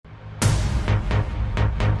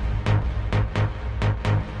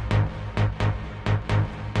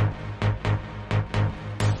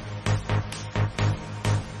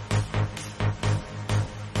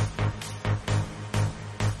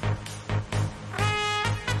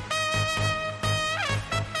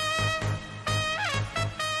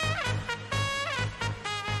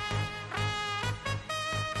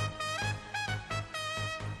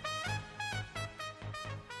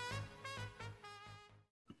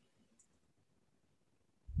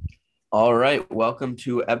All right, welcome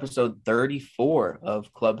to episode 34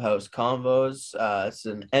 of Clubhouse Convos. It's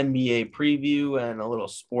an NBA preview and a little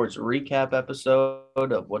sports recap episode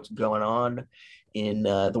of what's going on in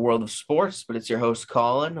the world of sports. But it's your host,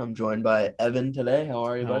 Colin. I'm joined by Evan today. How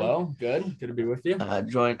are you, buddy? Hello, good. Good to be with you.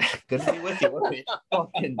 Good to be with you. What,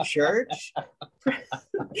 fucking church?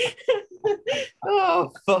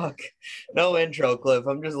 Oh, fuck. No intro, Cliff.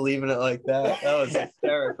 I'm just leaving it like that. That was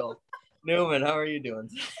hysterical. Newman, how are you doing?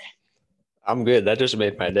 I'm good. That just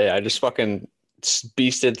made my day. I just fucking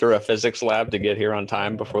beasted through a physics lab to get here on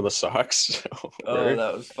time before the Sox. Oh,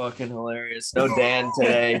 that was fucking hilarious. No Dan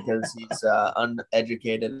today because he's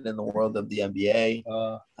uneducated in the world of the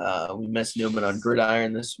NBA. We missed Newman on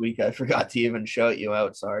Gridiron this week. I forgot to even shout you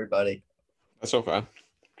out. Sorry, buddy. That's okay.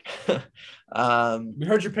 We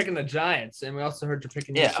heard you're picking the Giants, and we also heard you're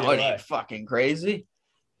picking Yeah, UCLA. what are you, fucking crazy?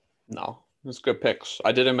 No, it's good picks.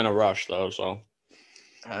 I did them in a rush though, so.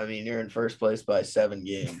 I mean, you're in first place by 7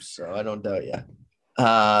 games, so I don't doubt you.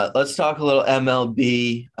 Let's talk a little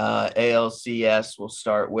MLB, ALCS. We'll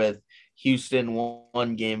start with Houston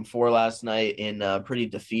won game 4 last night in pretty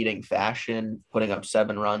defeating fashion, putting up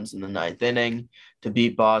 7 runs in the 9th inning to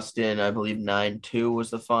beat Boston. I believe 9-2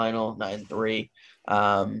 was the final, 9-3.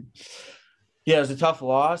 Yeah, it was a tough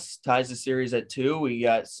loss. Ties the series at 2. We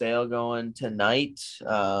got Sale going tonight.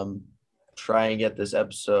 Try and get this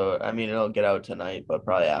episode. I mean, it'll get out tonight, but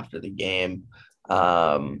probably after the game.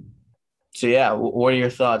 So yeah, what are your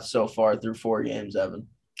thoughts so far through 4 games, Evan?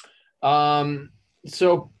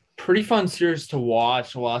 So pretty fun series to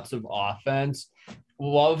watch. Lots of offense.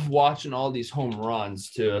 Love watching all these home runs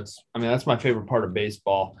too. That's my favorite part of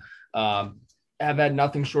baseball. Have had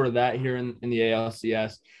nothing short of that here in the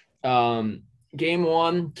ALCS. Game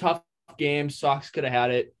 1, tough game. Sox could have had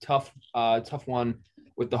it. Tough one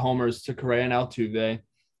with the homers to Correa and Altuve.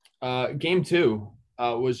 Game 2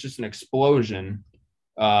 was just an explosion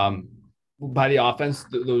by the offense.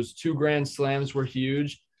 Those 2 grand slams were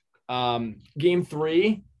huge. Game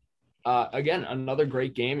 3, again, another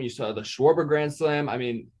great game. You saw the Schwarber grand slam. I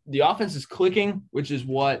mean, the offense is clicking, which is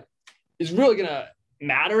what is really going to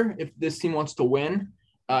matter if this team wants to win.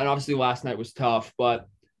 And obviously last night was tough, but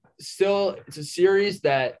still it's a series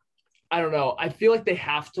that, I don't know. I feel like they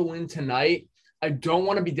have to win tonight. I don't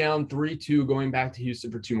want to be down 3-2 going back to Houston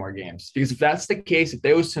for 2 more games, because if that's the case, if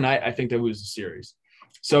they lose tonight, I think they lose the series.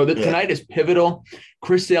 So tonight is pivotal.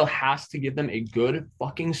 Chris Sale has to give them a good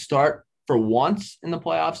fucking start for once in the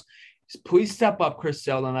playoffs. Please step up, Chris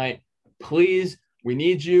Sale, tonight. Please, we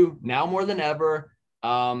need you now more than ever.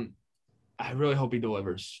 I really hope he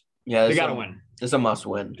delivers. Yeah, they got to win. It's a must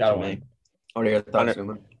win. Got to win. What are your thoughts,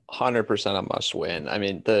 Newman? 100% a must win. I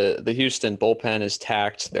mean, the Houston bullpen is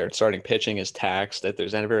taxed. Their starting pitching is taxed. If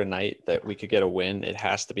there's ever a night that we could get a win, it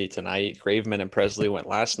has to be tonight. Graveman and Presley went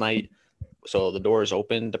last night, so the door is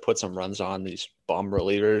open to put some runs on these bum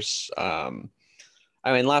relievers. I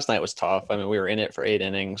mean, last night was tough. I mean, we were in it for 8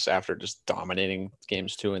 innings after just dominating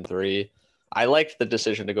games 2 and 3. I liked the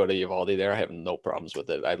decision to go to Eovaldi there. I have no problems with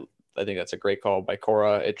it. I think that's a great call by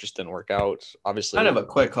Cora. It just didn't work out. Obviously, kind of a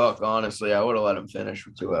quick hook, honestly. I would have let him finish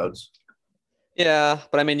with 2 outs. Yeah,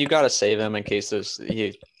 but I mean, you got to save him in case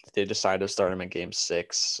they decide to start him in game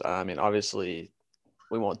 6. I mean, obviously,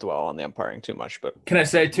 we won't dwell on the umpiring too much, but can I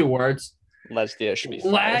say 2 words? Les Diaz should be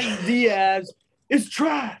fired. Les Diaz is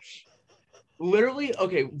trash. Literally,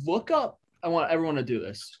 okay, look up. I want everyone to do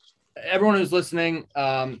this. Everyone who's listening,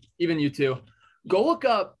 even you two, go look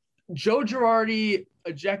up Joe Girardi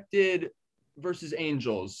ejected versus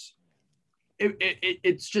Angels.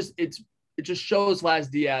 It just shows Les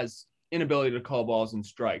Diaz inability to call balls and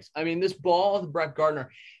strikes. I mean, this ball of Brett Gardner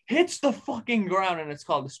hits the fucking ground and it's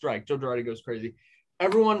called a strike. Joe Girardi goes crazy.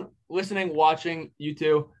 Everyone listening, watching, you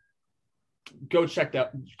two, go check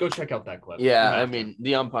out that clip. Yeah, I mean,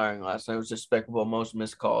 the umpiring last night was despicable. Most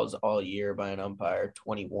missed calls all year by an umpire.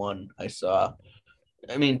 21 I saw.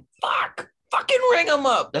 I mean, fucking ring him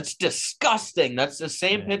up. That's disgusting. That's the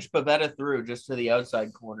same pitch Pavetta threw just to the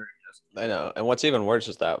outside corner. I know. And what's even worse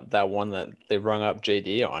is that one that they rung up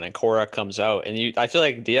JD on, and Cora comes out, and I feel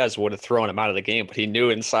like Diaz would have thrown him out of the game, but he knew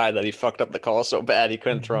inside that he fucked up the call so bad he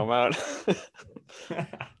couldn't throw him out.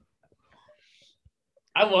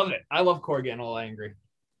 I love it. I love Cora getting all angry.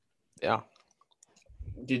 Yeah.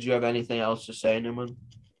 Did you have anything else to say, Newman?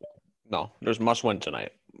 No, there's must win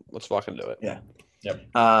tonight. Let's fucking do it. Yeah.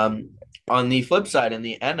 Yep. On the flip side, in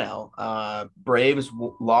the NL, Braves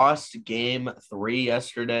lost game 3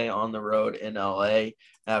 yesterday on the road in LA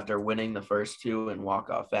after winning the first 2 in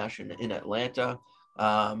walk-off fashion in Atlanta.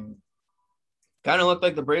 Kind of looked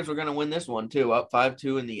like the Braves were going to win this one too, up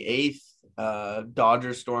 5-2 in the 8th.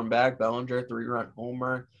 Dodgers stormed back. Bellinger 3-run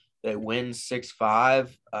homer. They win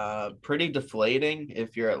 6-5. Pretty deflating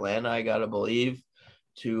if you're Atlanta, I gotta believe,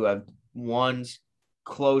 to have one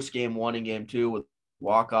close game one and game two with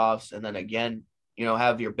walk-offs, and then again,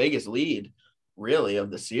 have your biggest lead really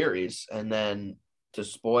of the series, and then to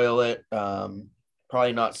spoil it,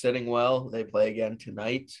 probably not sitting well. They play again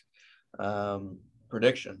tonight.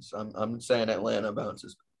 Predictions. I'm saying Atlanta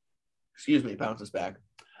bounces back.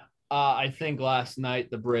 I think last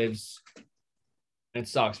night the Braves. It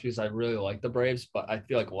sucks because I really like the Braves, but I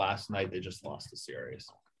feel like last night they just lost the series.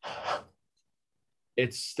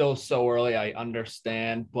 It's still so early, I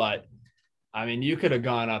understand, but I mean, you could have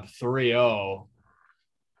gone up 3-0,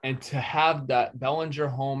 and to have that Bellinger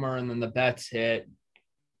homer and then the Betts hit,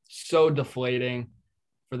 so deflating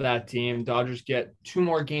for that team. Dodgers get 2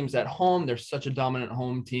 more games at home. They're such a dominant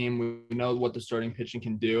home team. We know what the starting pitching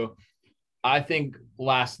can do. I think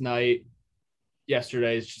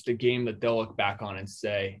yesterday is just a game that they'll look back on and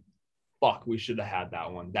say, fuck, we should have had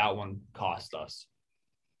that one. That one cost us.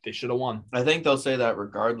 They should have won. I think they'll say that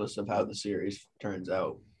regardless of how the series turns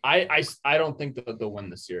out. I don't think that they'll win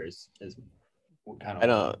the series. Is kind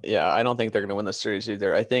of. I don't think they're going to win the series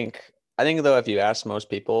either. I think though, if you ask most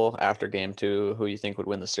people after game 2 who you think would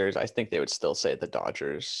win the series, I think they would still say the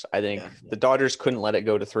Dodgers. I think the Dodgers couldn't let it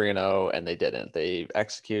go to 3-0, and they didn't. They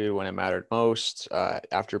executed when it mattered most.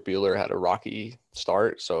 After Buehler had a rocky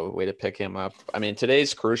start, so way to pick him up. I mean,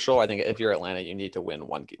 today's crucial. I think if you're Atlanta, you need to win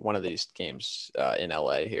one of these games in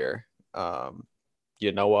LA here.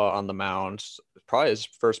 Yanoa on the mound, probably his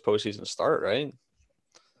first postseason start, right?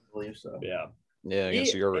 I believe so. Yeah. Yeah, I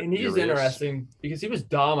guess and he's interesting because he was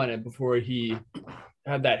dominant before he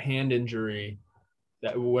had that hand injury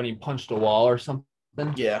that when he punched a wall or something.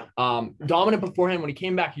 Yeah. Dominant beforehand. When he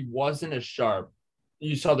came back, he wasn't as sharp.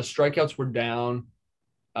 You saw the strikeouts were down,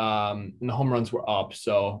 and the home runs were up.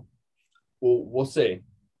 So we'll see.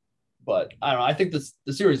 But I don't know. I think the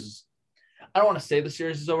series is. I don't want to say the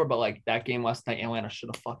series is over, but like that game last night, Atlanta should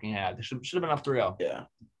have fucking had. They should have been up 3-0. Yeah.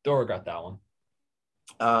 They'll regret that one.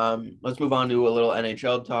 Let's move on to a little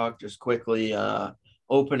NHL talk just quickly.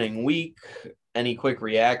 Opening week, any quick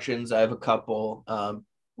reactions? I have a couple.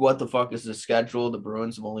 What the fuck is the schedule? The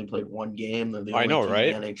Bruins have only played one game. They're the only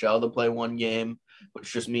team in the NHL to play one game,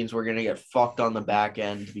 which just means we're going to get fucked on the back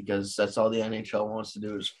end because that's all the NHL wants to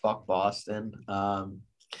do is fuck Boston.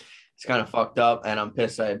 It's kind of fucked up, and I'm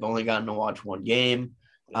pissed I've only gotten to watch one game.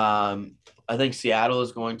 I think Seattle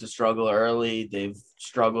is going to struggle early. They've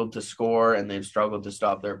struggled to score, and they've struggled to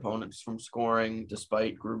stop their opponents from scoring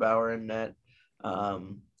despite Grubauer in net. What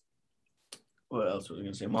else was I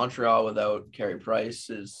going to say? Montreal without Carey Price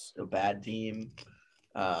is a bad team.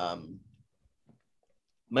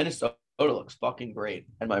 Minnesota looks fucking great.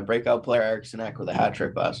 And my breakout player, Eriksson Ek, with a hat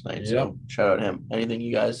trick last night. Yep. So shout out him. Anything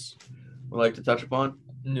you guys would like to touch upon?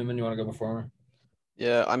 Newman, you want to go before me?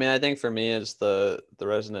 Yeah, I mean, I think for me as the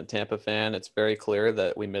resident Tampa fan, it's very clear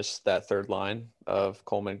that we missed that third line of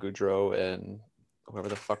Coleman, Goudreau, and whoever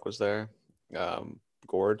the fuck was there.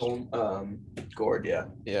 Gord. Gord, yeah.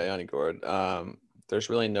 Yeah, Yanni Gord. There's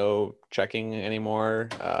really no checking anymore.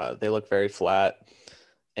 They look very flat.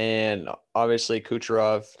 And obviously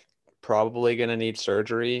Kucherov probably going to need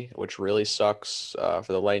surgery, which really sucks for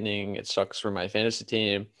the Lightning. It sucks for my fantasy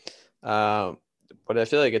team. But I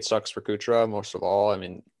feel like it sucks for Kucherov most of all. I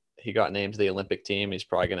mean, he got named to the Olympic team. He's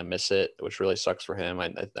probably going to miss it, which really sucks for him.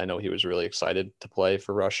 I know he was really excited to play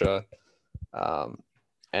for Russia.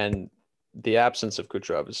 And the absence of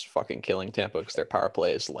Kucherov is fucking killing Tampa because their power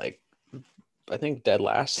play is like, I think, dead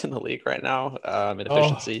last in the league right now in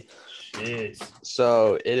efficiency.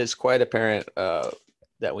 So it is quite apparent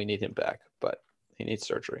that we need him back, but he needs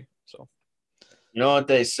surgery. So, you know what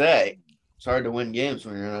they say? It's hard to win games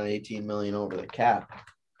when you're not 18 million over the cap.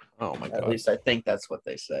 Oh my God. At least I think that's what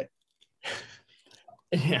they say.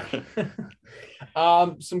 Yeah.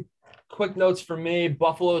 Some quick notes for me.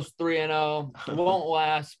 Buffalo's 3-0. It won't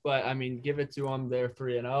last, but I mean, give it to them. They're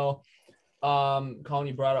 3-0. Colin,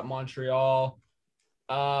 you brought up Montreal.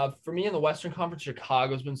 For me in the Western Conference,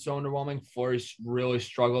 Chicago's been so underwhelming. Fleury's really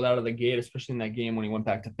struggled out of the gate, especially in that game when he went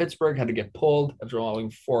back to Pittsburgh, had to get pulled after allowing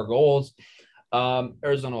 4 goals.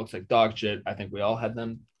 Arizona looks like dog shit. I think we all had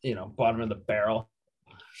them, bottom of the barrel.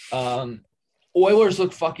 Oilers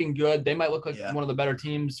look fucking good. They might look like one of the better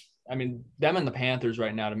teams. I mean, them and the Panthers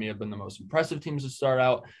right now to me have been the most impressive teams to start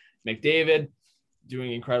out. McDavid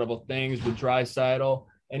doing incredible things with Draisaitl.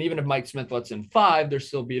 And even if Mike Smith lets in 5, they're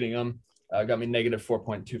still beating them. Got me negative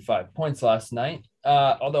 4.25 points last night.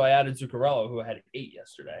 Although I added Zuccarello, who had 8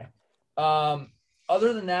 yesterday.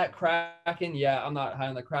 Other than that, Kraken, I'm not high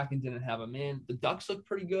on the Kraken. Didn't have him in. The Ducks look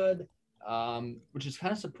pretty good. which is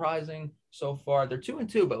kind of surprising so far. They're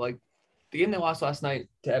 2-2, but like the game they lost last night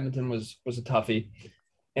to Edmonton was a toughie.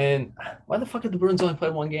 And why the fuck did the Bruins only play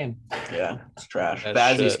one game? Yeah, it's trash. That's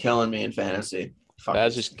Bazzy's shit. killing me in fantasy.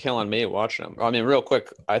 That's just killing me watching him. I mean, real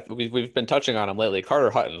quick, we've been touching on him lately.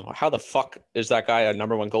 Carter Hutton, how the fuck is that guy a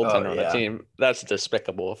number one goaltender on the team? That's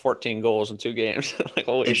despicable. 14 goals in 2 games. Like,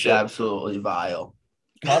 holy it's shit. absolutely vile.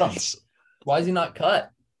 Cut him. Why is he not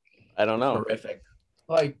cut? I don't know. Horrific.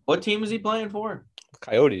 Like, what team is he playing for?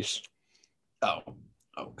 Coyotes. Oh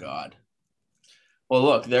God. Well,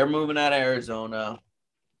 look, they're moving out of Arizona,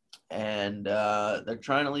 and they're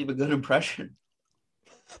trying to leave a good impression.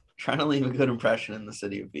 Trying to leave a good impression in the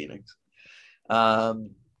city of Phoenix.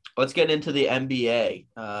 Let's get into the NBA.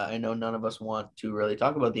 I know none of us want to really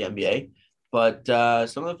talk about the NBA, but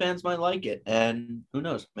some of the fans might like it, and who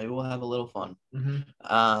knows? Maybe we'll have a little fun.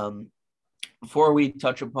 mm-hmm. Before we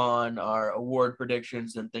touch upon our award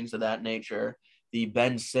predictions and things of that nature, the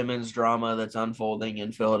Ben Simmons drama that's unfolding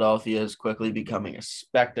in Philadelphia is quickly becoming a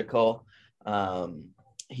spectacle.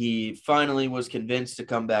 He finally was convinced to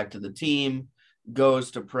come back to the team,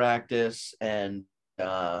 goes to practice, and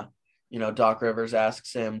Doc Rivers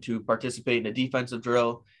asks him to participate in a defensive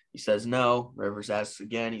drill. He says no. Rivers asks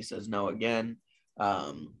again. He says no again.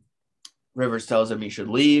 Rivers tells him he should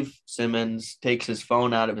leave. Simmons takes his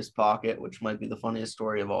phone out of his pocket, which might be the funniest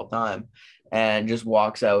story of all time, and just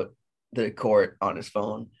walks out the court on his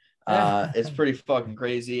phone. It's pretty fucking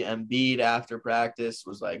crazy. Embiid after practice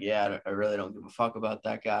was like, yeah, I really don't give a fuck about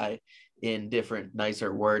that guy, in different,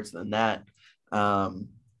 nicer words than that.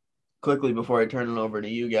 Quickly before I turn it over to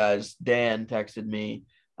you guys, Dan texted me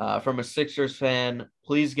from a Sixers fan,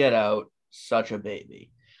 please get out, such a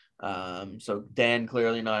baby. So Dan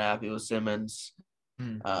clearly not happy with Simmons.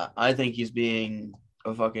 I think he's being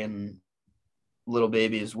a fucking little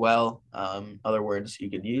baby as well. Other words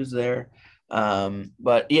you could use there.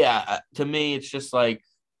 But yeah, to me, it's just like,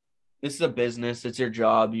 this is a business. It's your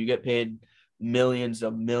job. You get paid millions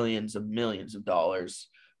of dollars.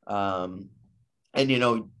 And,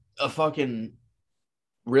 a fucking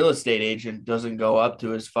real estate agent doesn't go up to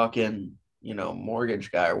his fucking,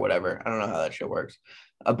 mortgage guy or whatever. I don't know how that shit works.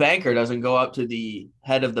 A banker doesn't go up to the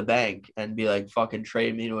head of the bank and be like, fucking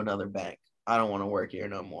trade me to another bank. I don't want to work here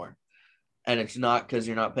no more. And it's not because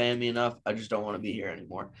you're not paying me enough. I just don't want to be here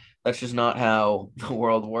anymore. That's just not how the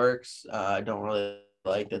world works. I don't really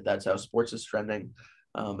like that. That's how sports is trending.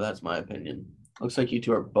 But that's my opinion. Looks like you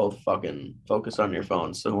two are both fucking focused on your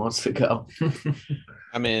phones. So who wants to go?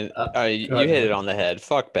 I mean, you hit it on the head.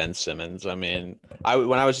 Fuck Ben Simmons. I mean,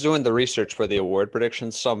 when I was doing the research for the award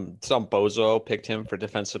predictions, some bozo picked him for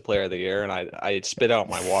Defensive Player of the Year, and I spit out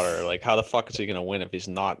my water. Like, how the fuck is he gonna win if he's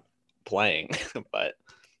not playing? But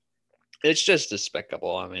it's just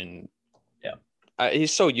despicable. I mean, yeah,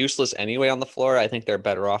 he's so useless anyway on the floor. I think they're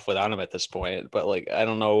better off without him at this point. But like, I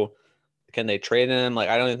don't know, can they trade him? Like,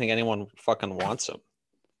 I don't even think anyone fucking wants him.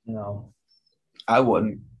 No, I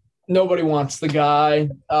wouldn't. Nobody wants the guy.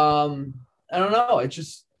 I don't know.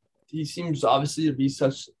 He seems obviously to be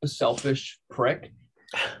such a selfish prick.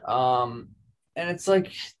 And it's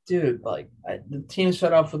like, dude, like the team's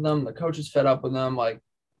fed up with them. The coach is fed up with them. Like,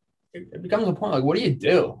 it becomes a point. Like, what do you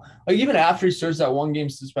do? Like, even after he serves that 1-game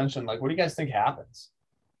suspension, like, what do you guys think happens?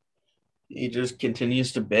 He just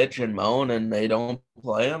continues to bitch and moan, and they don't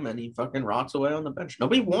play him, and he fucking rots away on the bench.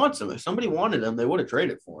 Nobody wants him. If somebody wanted him, they would have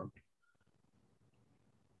traded for him.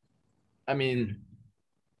 I mean,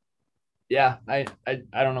 yeah, I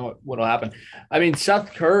don't know what'll happen. I mean,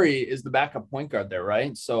 Seth Curry is the backup point guard there,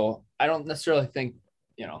 right? So I don't necessarily think,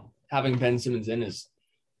 having Ben Simmons in is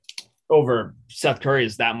over Seth Curry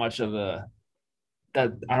is that much of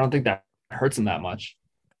that I don't think that hurts him that much,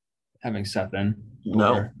 having Seth in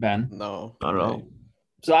over Ben. No, not at all.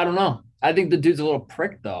 So I don't know. I think the dude's a little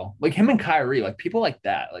prick though. Like him and Kyrie, like people like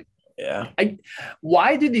that. Like, yeah.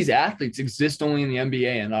 Why do these athletes exist only in the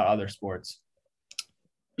NBA and not other sports?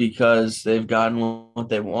 Because they've gotten what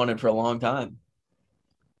they wanted for a long time.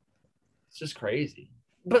 It's just crazy.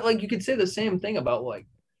 But like you could say the same thing about like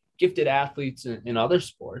gifted athletes in other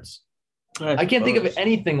sports. I can't think of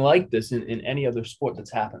anything like this in any other sport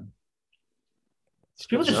that's happened.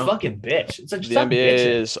 People just fucking bitch. It's like the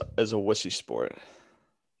NBA is a wussy sport.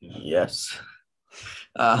 Yes.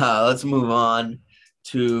 Let's move on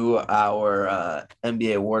to our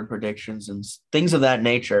NBA award predictions and things of that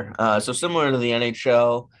nature. So similar to the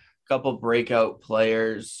NHL, a couple breakout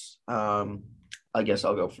players. I guess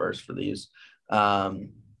I'll go first for these.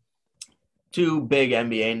 two big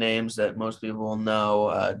NBA names that most people will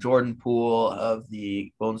know, Jordan Poole of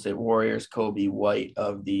the Golden State Warriors, Kobe White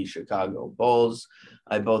of the Chicago Bulls.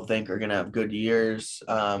 I both think are going to have good years.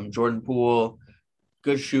 Jordan Poole,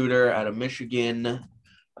 good shooter out of Michigan.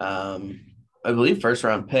 I believe first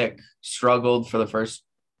round pick, struggled for the first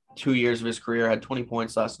 2 years of his career, had 20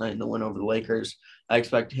 points last night in the win over the Lakers. I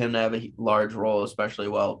expect him to have a large role, especially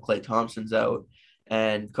while Klay Thompson's out.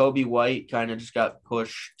 And Kobe White kind of just got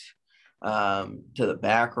pushed to the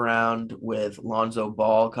background with Lonzo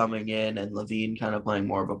Ball coming in and Levine kind of playing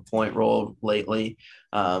more of a point role lately.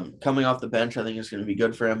 Coming off the bench, I think is going to be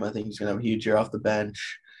good for him. I think he's going to have a huge year off the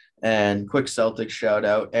bench. And quick Celtics shout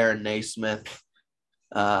out, Aaron Naismith.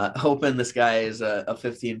 Hoping this guy is a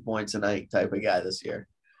 15 points a night type of guy this year.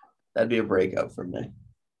 That'd be a breakout for me.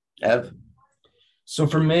 Ev? So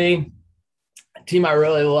for me, a team I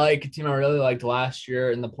really liked last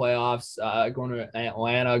year in the playoffs, going to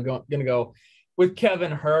Atlanta, going to go with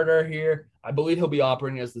Kevin Huerter here. I believe he'll be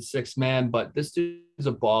operating as the sixth man, but this dude is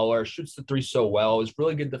a baller, shoots the three so well, is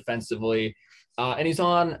really good defensively. And he's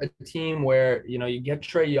on a team where, you get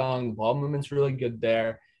Trae Young, the ball movement's really good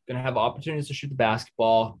there. Going to have opportunities to shoot the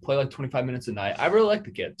basketball, play like 25 minutes a night. I really like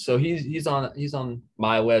the kid. So he's on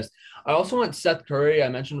my list. I also want Seth Curry. I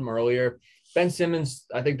mentioned him earlier. Ben Simmons,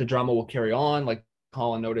 I think the drama will carry on, like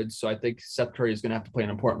Colin noted. So I think Seth Curry is going to have to play an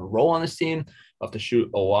important role on this team. He'll have to shoot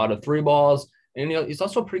a lot of three balls. And he's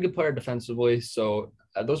also a pretty good player defensively. So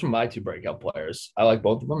those are my two breakout players. I like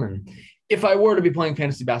both of them. And if I were to be playing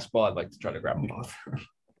fantasy basketball, I'd like to try to grab them both.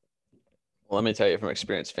 Well, let me tell you from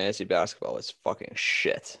experience, fantasy basketball is fucking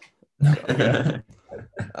shit.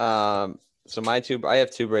 So I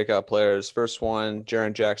have two breakout players. First one,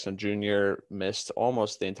 Jaren Jackson Jr. missed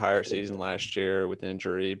almost the entire season last year with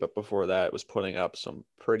injury, but before that was putting up some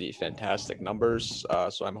pretty fantastic numbers.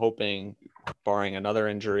 So I'm hoping, barring another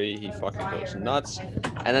injury, he fucking goes nuts.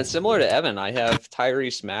 And then similar to Evan, I have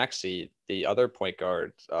Tyrese Maxey, the other point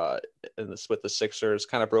guard, with the Sixers,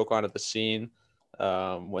 kind of broke onto the scene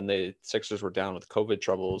when the Sixers were down with COVID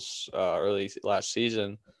troubles early last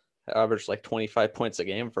season. Averaged like 25 points a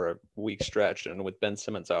game for a week stretch. And with Ben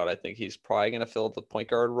Simmons out, I think he's probably going to fill the point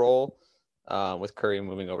guard role with Curry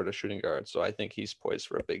moving over to shooting guard. So I think he's poised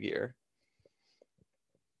for a big year.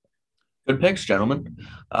 Good picks, gentlemen.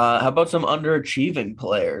 How about some underachieving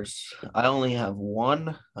players? I only have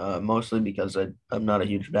one, mostly because I'm not a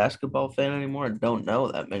huge basketball fan anymore. I don't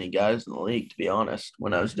know that many guys in the league, to be honest.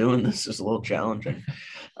 When I was doing this, it's a little challenging.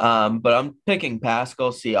 But I'm picking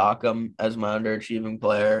Pascal Siakam as my underachieving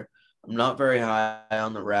player. I'm not very high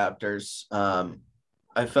on the Raptors.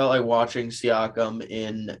 I felt like watching Siakam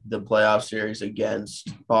in the playoff series against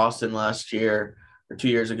Boston last year or 2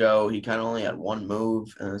 years ago. He kind of only had one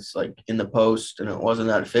move, and it's like in the post, and it wasn't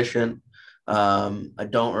that efficient. I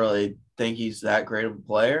don't really think he's that great of a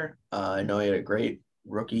player. I know he had a great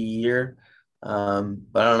rookie year, but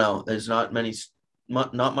I don't know. There's not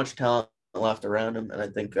much talent left around him, and I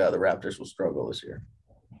think the Raptors will struggle this year.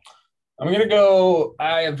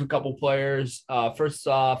 I have a couple players. First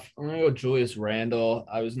off, I'm going to go Julius Randle.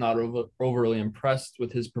 I was not overly impressed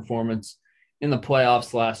with his performance in the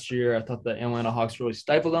playoffs last year. I thought the Atlanta Hawks really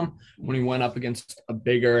stifled him when he went up against a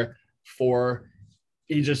bigger four.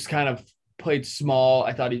 He just kind of played small.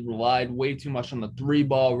 I thought he relied way too much on the three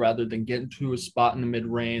ball rather than getting to a spot in the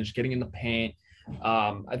mid-range, getting in the paint.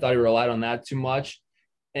 I thought he relied on that too much.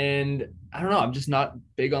 And I don't know, I'm just not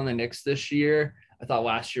big on the Knicks this year. I thought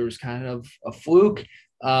last year was kind of a fluke.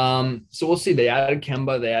 So we'll see. They added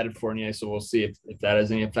Kemba, they added Fournier, so we'll see if that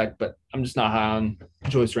has any effect. But I'm just not high on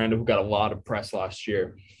Julius Randle, who got a lot of press last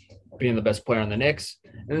year, being the best player on the Knicks.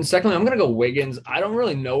 And then secondly, I'm going to go Wiggins. I don't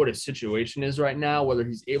really know what his situation is right now, whether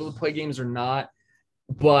he's able to play games or not.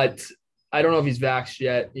 But I don't know if he's vaxxed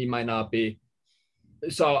yet. He might not be.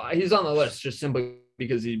 So he's on the list just simply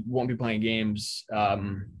because he won't be playing games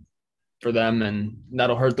for them, and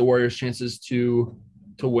that'll hurt the Warriors' chances to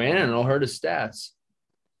win, and it'll hurt his stats.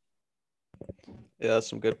 Yeah, that's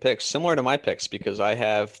some good picks. Similar to my picks, because I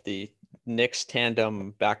have the Knicks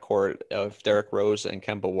tandem backcourt of Derrick Rose and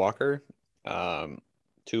Kemba Walker.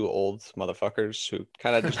 Two old motherfuckers who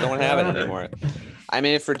kind of just don't have it anymore. I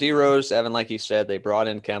mean, for D Rose, Evan, like you said, they brought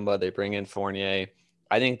in Kemba, they bring in Fournier.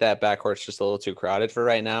 I think that backcourt's just a little too crowded for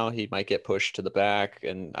right now. He might get pushed to the back,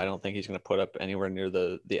 and I don't think he's going to put up anywhere near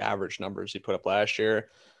the average numbers he put up last year.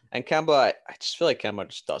 And Kemba, I just feel like Kemba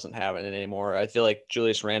just doesn't have it anymore. I feel like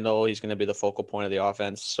Julius Randle, he's going to be the focal point of the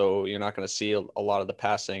offense, so you're not going to see a lot of the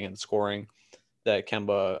passing and scoring that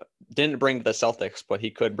Kemba didn't bring to the Celtics, but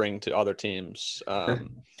he could bring to other teams.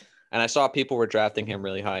 And I saw people were drafting him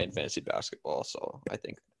really high in fantasy basketball, so I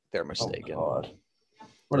think they're mistaken. Oh, God.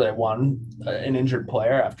 where they won an injured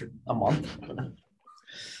player after a month.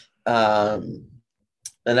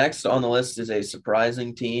 The next on the list is a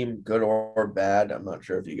surprising team, good or bad. I'm not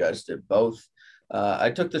sure if you guys did both.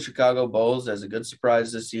 I took the Chicago Bulls as a good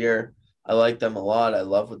surprise this year. I like them a lot. I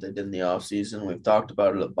love what they did in the offseason. We've talked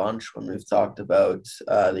about it a bunch when we've talked about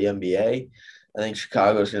the NBA. I think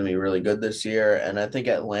Chicago is going to be really good this year. And I think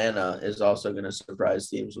Atlanta is also going to surprise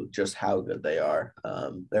teams with just how good they are.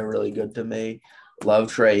 They're really good to me.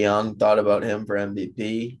 Love Trae Young. Thought about him for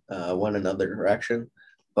MVP. Went another direction.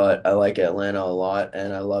 But I like Atlanta a lot,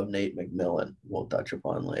 and I love Nate McMillan. We'll touch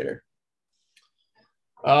upon later.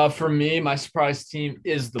 For me, my surprise team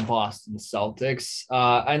is the Boston Celtics.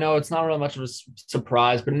 I know it's not really much of a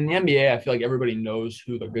surprise, but in the NBA, I feel like everybody knows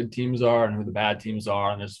who the good teams are and who the bad teams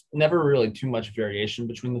are, and there's never really too much variation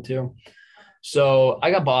between the two. So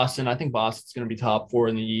I got Boston. I think Boston's going to be top 4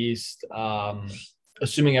 in the East.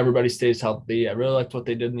 Assuming everybody stays healthy. I really liked what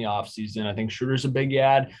they did in the offseason. I think Schroeder's a big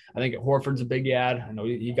ad. I think Horford's a big ad. I know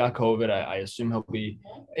he got COVID. I assume he'll be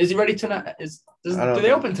 – is he ready tonight? Do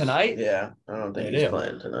they open tonight? Yeah. I don't think he's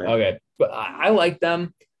playing tonight. Okay. But I like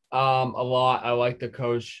them a lot. I like the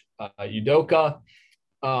coach, Udoka.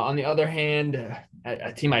 On the other hand,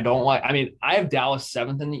 a team I don't like – I mean, I have Dallas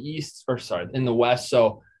 7th in the East – or sorry, in the West.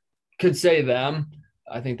 So could say them.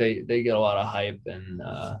 I think they get a lot of hype and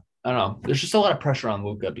I don't know. There's just a lot of pressure on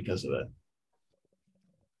Luka because of it.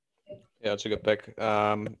 Yeah, it's a good pick.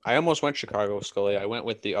 I almost went Chicago, Scully. I went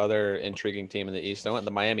with the other intriguing team in the East. I went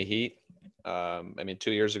the Miami Heat.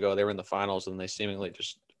 2 years ago, they were in the finals, and they seemingly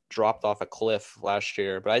just dropped off a cliff last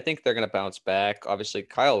year. But I think they're going to bounce back. Obviously,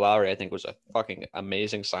 Kyle Lowry, I think, was a fucking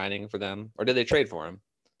amazing signing for them. Or did they trade for him?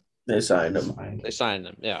 They signed him. They signed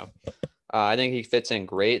him, yeah. I think he fits in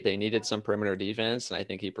great. They needed some perimeter defense, and I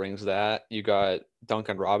think he brings that. You got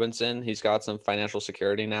Duncan Robinson. He's got some financial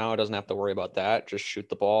security now. Doesn't have to worry about that. Just shoot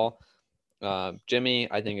the ball. Jimmy,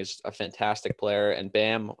 I think, is a fantastic player. And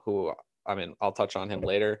Bam, who, I mean, I'll touch on him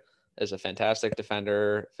later, is a fantastic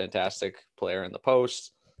defender, fantastic player in the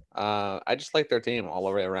post. I just like their team all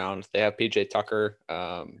the way around. They have PJ Tucker,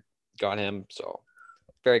 got him. So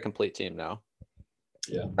very complete team now.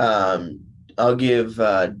 Yeah. I'll give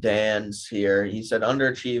Dan's here. He said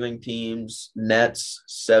underachieving teams, Nets,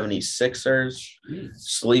 76ers,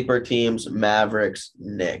 sleeper teams, Mavericks,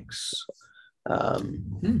 Knicks.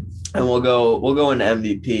 And we'll go into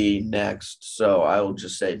MVP next. So I will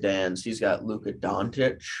just say Dan's. He's got Luka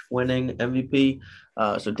Doncic winning MVP.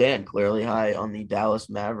 So Dan clearly high on the Dallas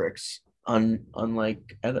Mavericks,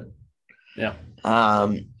 unlike Evan. Yeah.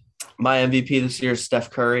 My MVP this year is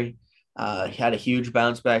Steph Curry. He had a huge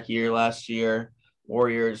bounce back year last year.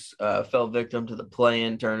 Warriors fell victim to the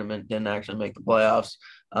play-in tournament, didn't actually make the playoffs.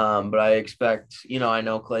 But I expect, I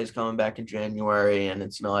know Clay's coming back in January, and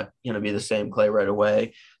it's not going to be the same Clay right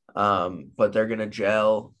away. But they're going to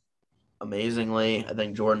gel amazingly. I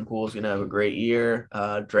think Jordan Poole's going to have a great year.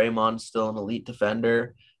 Draymond's still an elite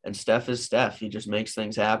defender, and Steph is Steph. He just makes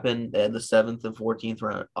things happen. They had the 7th and 14th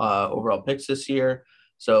round overall picks this year.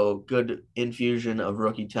 So good infusion of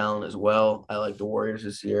rookie talent as well. I like the Warriors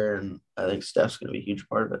this year, and I think Steph's going to be a huge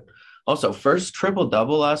part of it. Also, first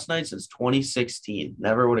triple-double last night since 2016.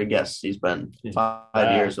 Never would have guessed he's been 5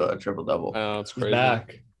 years without a triple-double. Oh, it's crazy. He's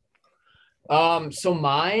back. So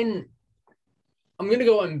mine, I'm going to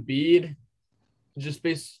go Embiid just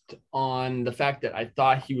based on the fact that I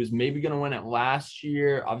thought he was maybe going to win it last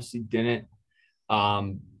year. Obviously didn't.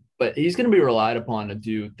 But he's going to be relied upon to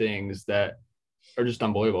do things that are just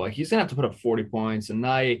unbelievable. Like he's going to have to put up 40 points a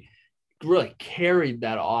night, really carried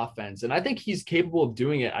that offense. And I think he's capable of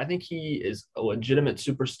doing it. I think he is a legitimate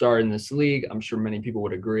superstar in this league. I'm sure many people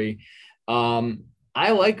would agree. I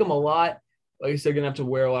like him a lot. Like I said, going to have to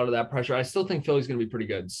wear a lot of that pressure. I still think Philly's going to be pretty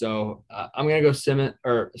good. So I'm going to go Simmons.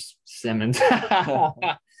 I'm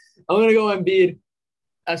going to go Embiid.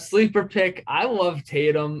 A sleeper pick. I love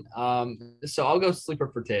Tatum. So I'll go sleeper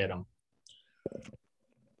for Tatum.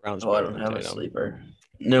 I don't have a sleeper.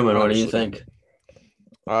 Newman, what do you think?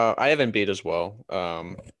 I have Embiid as well.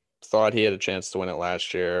 Thought he had a chance to win it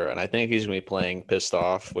last year, and I think he's going to be playing pissed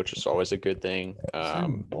off, which is always a good thing.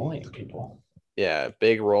 Bullying people. Yeah,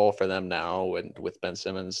 big role for them now with Ben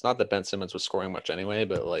Simmons. Not that Ben Simmons was scoring much anyway,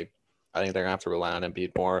 but I think they're going to have to rely on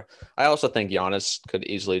Embiid more. I also think Giannis could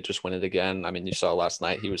easily just win it again. I mean, you saw last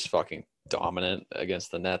night he was fucking dominant against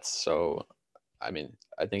the Nets. So, I think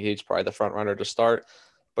he's probably the front runner to start.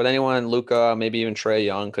 But anyone, Luka, maybe even Trae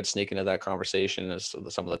Young could sneak into that conversation as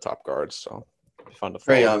some of the top guards. So it'd be fun to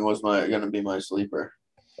follow. Trae Young was going to be my sleeper.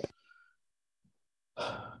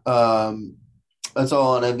 That's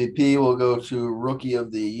all on MVP. We'll go to Rookie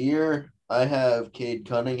of the Year. I have Cade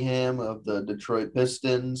Cunningham of the Detroit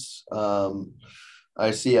Pistons.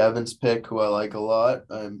 I see Evan's pick, who I like a lot.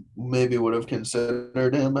 I maybe would have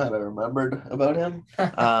considered him had I remembered about him.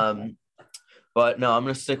 But no, I'm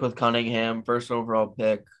going to stick with Cunningham, first overall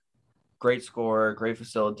pick. Great scorer, great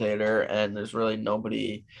facilitator, and there's really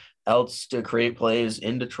nobody else to create plays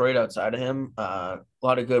in Detroit outside of him. A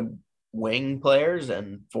lot of good wing players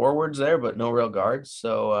and forwards there, but no real guards.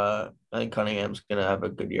 So I think Cunningham's going to have a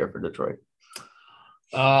good year for Detroit.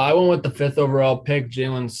 I went with the 5th overall pick,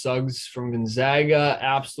 Jalen Suggs from Gonzaga,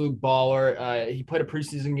 absolute baller. He played a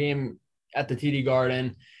preseason game at the TD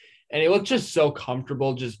Garden, and he looked just so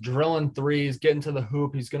comfortable, just drilling threes, getting to the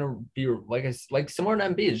hoop. He's going to be like similar to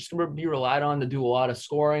Embiid, just going to be relied on to do a lot of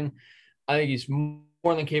scoring. I think he's more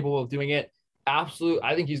than capable of doing it. I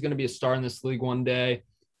think he's going to be a star in this league one day.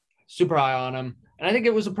 Super high on him. And I think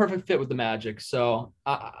it was a perfect fit with the Magic. So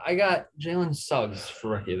I got Jalen Suggs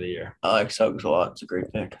for Rookie of the Year. I like Suggs a lot. It's a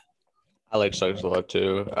great pick. I like Suggs a lot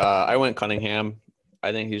too. I went Cunningham.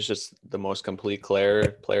 I think he's just the most complete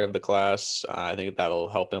player of the class. I think that'll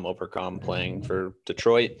help him overcome playing for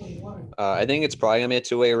Detroit. I think it's probably going to be a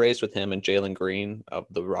two-way race with him and Jalen Green of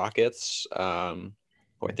the Rockets, who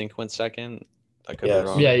I think went second. I could be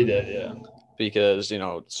wrong. Yeah, he did, yeah. Because,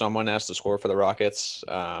 someone has to score for the Rockets,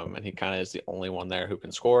 and he kind of is the only one there who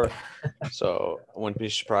can score. So I wouldn't be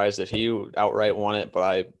surprised if he outright won it, but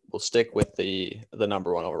I will stick with the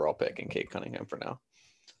number 1 overall pick in Cade Cunningham for now.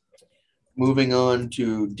 Moving on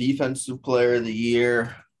to Defensive Player of the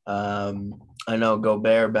Year. I know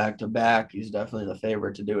Gobert back-to-back. He's definitely the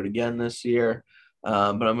favorite to do it again this year. But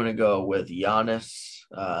I'm going to go with Giannis.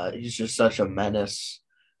 He's just such a menace.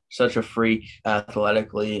 Such a freak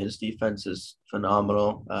athletically. His defense is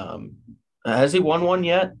phenomenal. Has he won one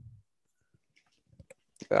yet?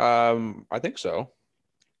 I think so.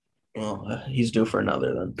 Well, he's due for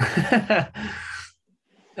another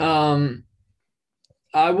then.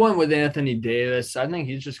 I went with Anthony Davis. I think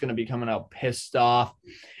he's just going to be coming out pissed off.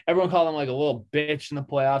 Everyone called him like a little bitch in the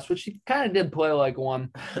playoffs, which he kind of did play like one.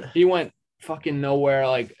 He went fucking nowhere.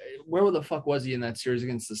 Like, where the fuck was he in that series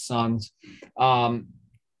against the Suns?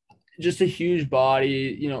 Just a huge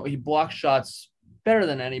body. He blocks shots better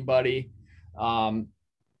than anybody. And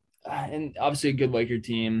obviously a good Laker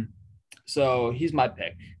team. So he's my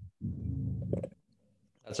pick.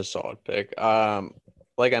 That's a solid pick.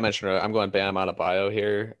 Like I mentioned, I'm going Bam Adebayo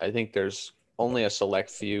here. I think there's only a select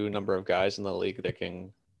few number of guys in the league that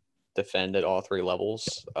can defend at all 3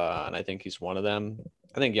 levels. And I think he's one of them.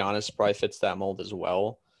 I think Giannis probably fits that mold as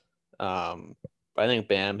well. But I think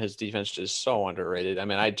Bam, his defense is so underrated. I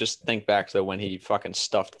mean, I just think back to when he fucking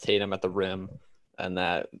stuffed Tatum at the rim in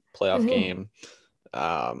that playoff game.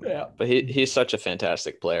 But he's such a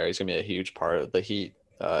fantastic player. He's going to be a huge part of the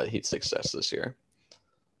Heat's success this year.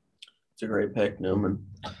 It's a great pick, Newman.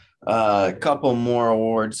 A couple more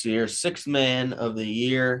awards here. 6th Man of the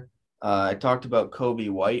Year. I talked about Kobe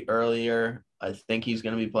White earlier. I think he's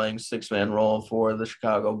going to be playing 6-man role for the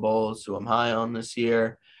Chicago Bulls, who I'm high on this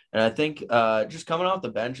year. And I think just coming off the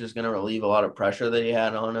bench is going to relieve a lot of pressure that he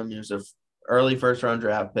had on him. He was an early first-round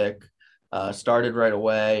draft pick, started right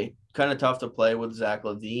away. Kind of tough to play with Zach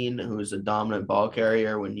LaVine, who's a dominant ball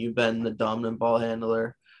carrier when you've been the dominant ball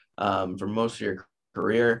handler for most of your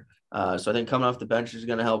career. So I think coming off the bench is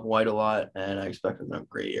going to help White a lot, and I expect him to have a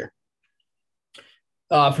great year.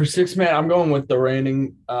 For 6-man, I'm going with the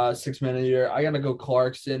reigning 6-man of the year. I got to go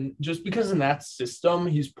Clarkson just because in that system,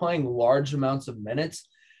 he's playing large amounts of minutes.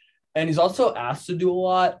 And he's also asked to do a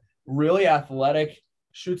lot, really athletic,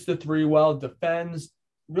 shoots the 3 well, defends,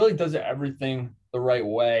 really does everything the right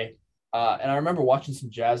way. And I remember watching some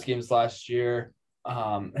Jazz games last year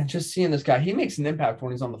and just seeing this guy. He makes an impact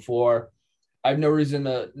when he's on the floor. I have no reason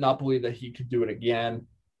to not believe that he could do it again.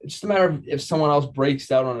 It's just a matter of if someone else breaks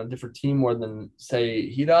out on a different team more than, say,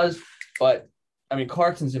 he does. But, I mean,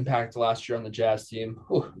 Clarkson's impact last year on the Jazz team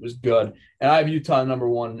was good. And I have Utah number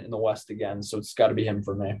 1 in the West again, so it's got to be him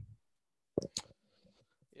for me.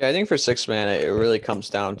 Yeah, I think for 6-man, it really comes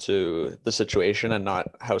down to the situation and not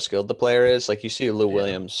how skilled the player is. Like, you see Lou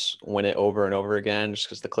Williams win it over and over again just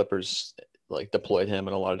because the Clippers, deployed him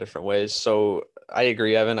in a lot of different ways. So I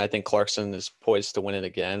agree, Evan. I think Clarkson is poised to win it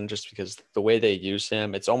again just because the way they use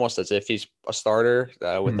him, it's almost as if he's a starter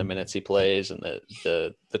with the minutes he plays and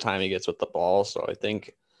the time he gets with the ball. So I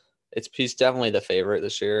think he's definitely the favorite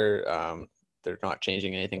this year. They're not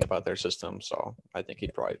changing anything about their system. So I think he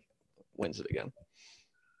probably wins it again.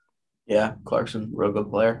 Yeah, Clarkson, real good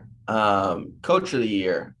player. Coach of the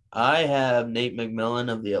Year. I have Nate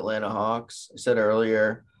McMillan of the Atlanta Hawks. I said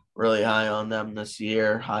earlier, really high on them this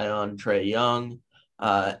year, high on Trae Young.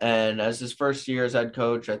 And as his first year as head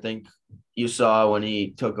coach, I think you saw when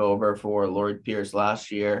he took over for Lloyd Pierce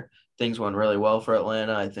last year. Things went really well for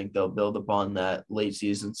Atlanta. I think they'll build upon that late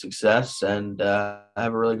season success and have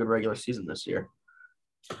a really good regular season this year.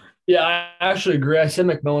 Yeah, I actually agree. I said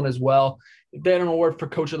McMillan as well. If they had an award for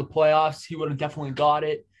coach of the playoffs, he would have definitely got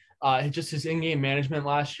it. Just his in-game management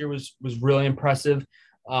last year was really impressive.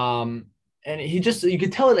 And you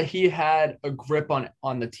could tell that he had a grip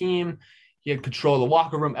on the team. He had control of the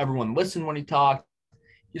locker room. Everyone listened when he talked.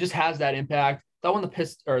 He just has that impact. That when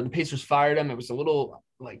the Pacers fired him, it was a little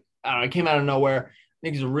like, I don't know, it came out of nowhere. I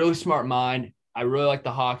think he's a really smart mind. I really like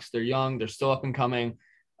the Hawks. They're young. They're still up and coming.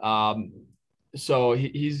 So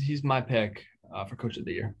he's my pick for coach of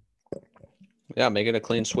the year. Yeah, making a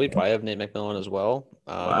clean sweep. I have Nate McMillan as well.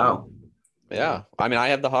 Wow. Yeah. I mean, I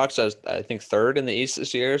have the Hawks as, I think, third in the East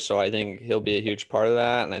this year, so I think he'll be a huge part of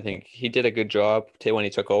that. And I think he did a good job when he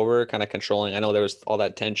took over, kind of controlling. I know there was all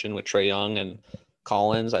that tension with Trae Young and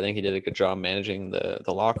Collins. I think he did a good job managing the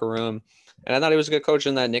locker room. And I thought he was a good coach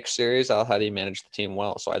in that Knicks series. I thought he managed the team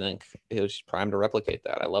well. So I think he was primed to replicate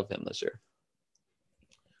that. I love him this year.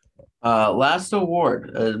 Last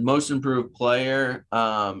award, most improved player.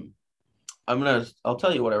 I'll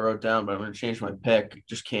tell you what I wrote down, but I'm going to change my pick. It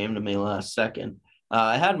just came to me last second.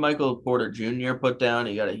 I had Michael Porter Jr. put down.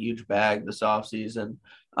 He got a huge bag this offseason.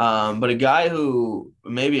 But a guy who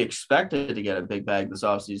maybe expected to get a big bag this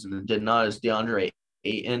offseason and did not is DeAndre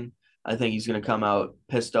Ayton. I think he's going to come out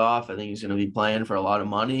pissed off. I think he's going to be playing for a lot of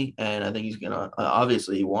money. And I think he's going to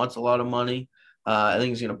obviously he wants a lot of money. I think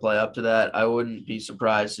he's going to play up to that. I wouldn't be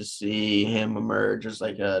surprised to see him emerge as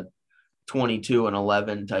like a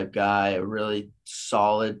 22-11 type guy, a really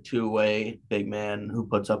solid two-way big man who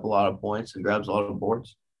puts up a lot of points and grabs a lot of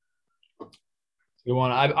boards. Good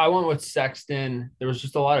one. I went with Sexton. There was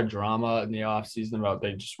just a lot of drama in the offseason about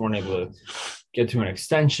they just weren't able to get to an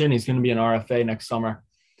extension. He's going to be an RFA next summer.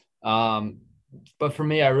 But for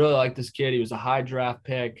me, I really like this kid. He was a high draft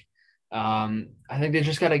pick. I think they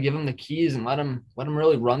just got to give him the keys and let him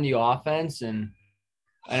really run the offense. And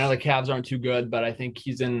I know the Cavs aren't too good, but I think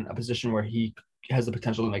he's in a position where he has the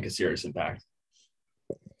potential to make a serious impact.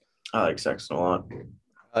 I like Sexton a lot.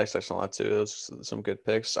 I like Sexton a lot too. Those are some good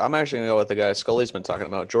picks. I'm actually going to go with the guy Scully's been talking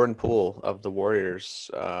about, Jordan Poole of the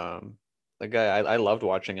Warriors. The guy I loved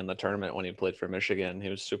watching in the tournament when he played for Michigan. He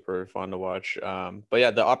was super fun to watch. But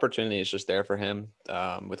yeah, the opportunity is just there for him.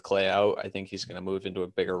 With Clay out, I think he's going to move into a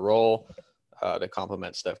bigger role to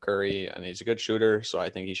complement Steph Curry, and he's a good shooter, so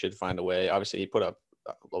I think he should find a way. Obviously, he put up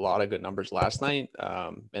a lot of good numbers last night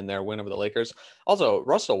in their win over the Lakers. Also,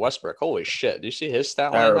 Russell Westbrook, holy shit. Do you see his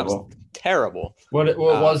stat line? That was terrible. What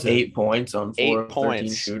was it? 8 points on 4 of 13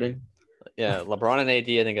 points. shooting. Yeah, LeBron and AD,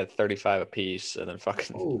 I think, had 35 apiece, and then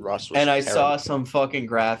fucking Russ was And I terrible. saw some fucking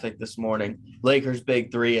graphic this morning. Lakers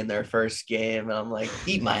big 3 in their first game, and I'm like,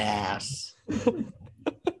 eat my ass.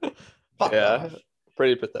 Fuck Yeah, off.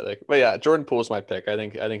 pretty pathetic. But yeah, Jordan Poole's my pick. I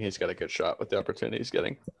think he's got a good shot with the opportunity he's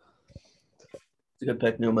getting. It's a good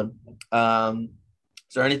pick, Newman.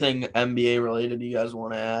 Is there anything NBA related you guys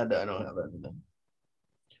want to add? I don't have anything.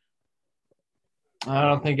 I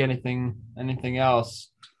don't think anything else.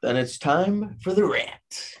 Then it's time for the rant.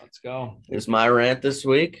 Let's go. Here's my rant this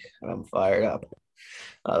week. I'm fired up.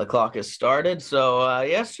 The clock has started. So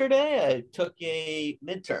yesterday, I took a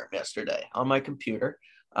midterm yesterday on my computer.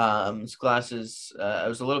 This class is, I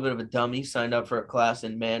was a little bit of a dummy, signed up for a class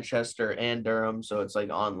in Manchester and Durham. So it's like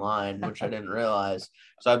online, which I didn't realize.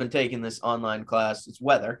 So I've been taking this online class. It's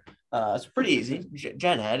weather. It's pretty easy.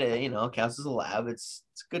 Gen Ed, counts as a lab. It's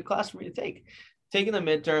a good class for me to take. Taking the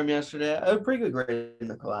midterm yesterday, I had a pretty good grade in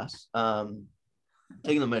the class.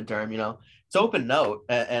 Taking the midterm, it's open note,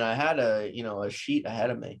 and I had a sheet ahead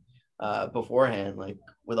of me beforehand, like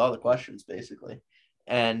with all the questions basically.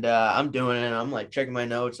 And I'm doing it, and I'm like checking my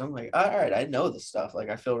notes. I'm like, all right, I know this stuff. Like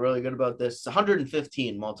I feel really good about this. It's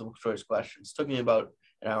 115 multiple choice questions. Took me about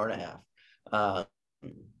an hour and a half.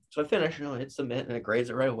 So I finished, hit submit, and it grades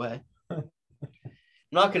it right away. I'm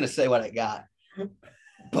not gonna say what I got.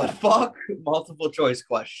 But fuck multiple choice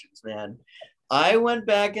questions, man. I went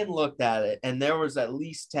back and looked at it, and there was at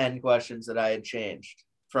least 10 questions that I had changed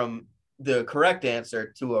from the correct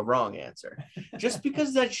answer to a wrong answer. Just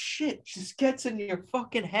because that shit just gets in your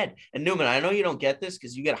fucking head. And Newman, I know you don't get this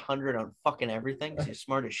because you get 100 on fucking everything because you're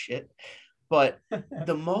smart as shit. But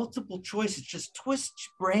the multiple choice, it just twists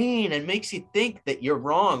your brain and makes you think that you're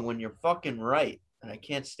wrong when you're fucking right. And I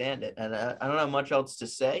can't stand it. And I don't have much else to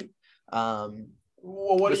say.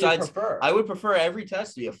 Well, what do you prefer? I would prefer every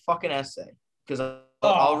test to be a fucking essay because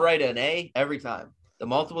I'll write an A every time. The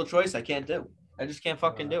multiple choice, I can't do. I just can't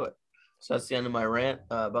fucking do it. So that's the end of my rant.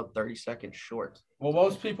 About 30 seconds short. Well,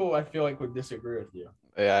 most people I feel like would disagree with you.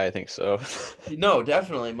 Yeah, I think so. No,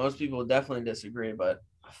 definitely. Most people definitely disagree, but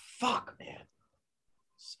fuck, man.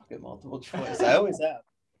 Suck at multiple choice. I always have.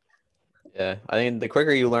 Yeah, I think the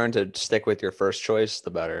quicker you learn to stick with your first choice,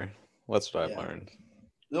 the better. That's what I've learned.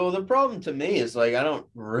 Well, the problem to me is like I don't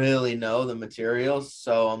really know the materials,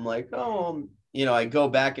 so I'm like, oh, I go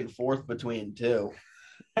back and forth between two,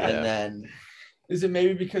 and then is it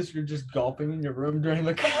maybe because you're just gulping in your room during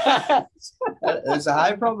the class? there's a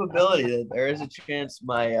high probability that there is a chance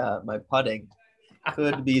my putting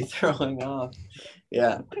could be throwing off.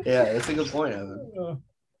 Yeah, that's a good point, Evan.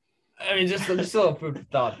 I mean, just a little food for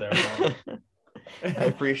thought there. I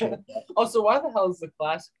appreciate that. Also, why the hell is the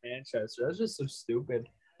class in Manchester? That's just so stupid.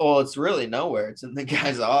 Well, it's really nowhere. It's in the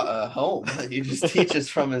guy's home. He just teaches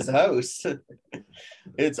from his house.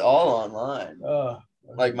 It's all online.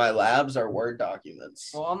 Like my labs are Word documents.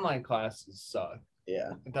 Well, online classes suck.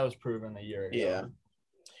 Yeah. That was proven a year ago.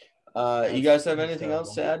 Yeah. You guys have anything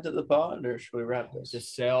else to add to the pod, or should we wrap this?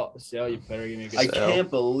 Just Sale, you better give me a good I can't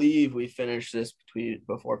believe we finished this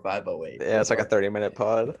before 5:08. Yeah, it's like a 30-minute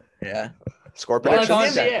pod. Yeah. Score A lot of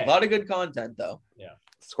predictions? content. A lot of good content, though. Yeah.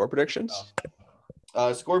 Score predictions?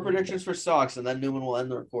 Score predictions for Sox, and then Newman will end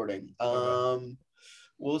the recording.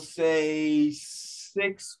 We'll say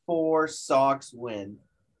 6-4 Sox win.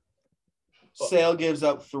 Sale gives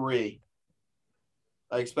up 3.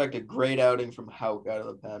 I expect a great outing from Houck out of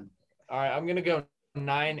the pen. All right, I'm gonna go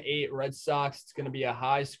 9-8 Red Sox. It's gonna be a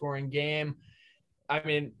high-scoring game. I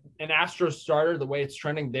mean, an Astros starter, the way it's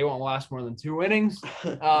trending, they won't last more than 2 innings.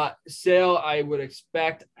 Sale, I would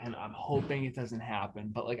expect, and I'm hoping it doesn't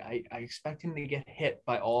happen, but like I expect him to get hit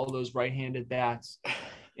by all those right-handed bats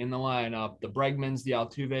in the lineup, the Bregmans, the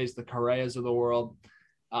Altuves, the Correas of the world.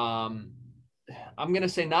 I'm gonna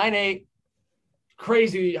say 9-8.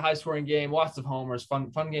 Crazy high-scoring game, lots of homers,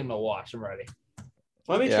 fun game to watch. I'm ready.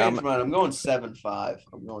 Let me change mine. I'm going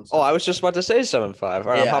 7-5. I was just about to say 7-5. All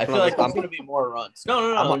right, I feel like there's going to be more runs.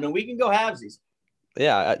 No. We can go halvesies.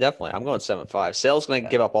 Yeah, definitely. I'm going 7-5. Sale's going to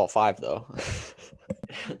give up all 5, though.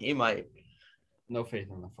 He might. No faith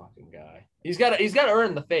in the fucking guy. He's got to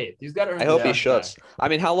earn the faith. He's got to earn. I hope he shuts. I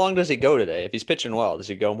mean, how long does he go today? If he's pitching well, does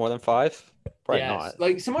he go more than 5? Probably not.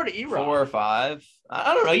 Like similar to Erod. 4 or 5.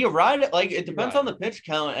 I don't know. You ride it. Like it depends on the pitch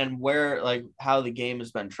count and where, like how the game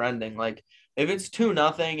has been trending. Like if it's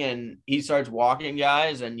 2-0 and he starts walking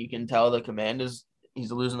guys, and you can tell the command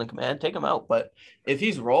he's losing the command, take him out. But if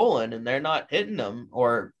he's rolling and they're not hitting him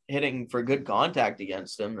or hitting for good contact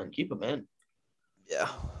against him, then keep him in. Yeah.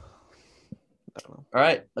 All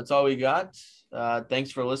right, that's all we got.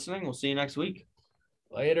 Thanks for listening. We'll see you next week.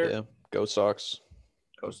 Later. Yeah. Go Sox.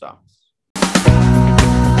 Go Sox.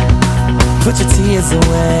 Put your tears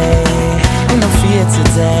away, ain't no fear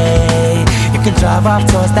today. You can drive off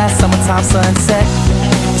towards that summertime sunset.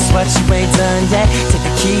 It's what you ain't done yet. Take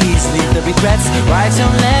the keys, leave the regrets. Write your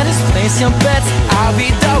letters, place your bets. I'll be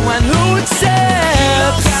the one who would say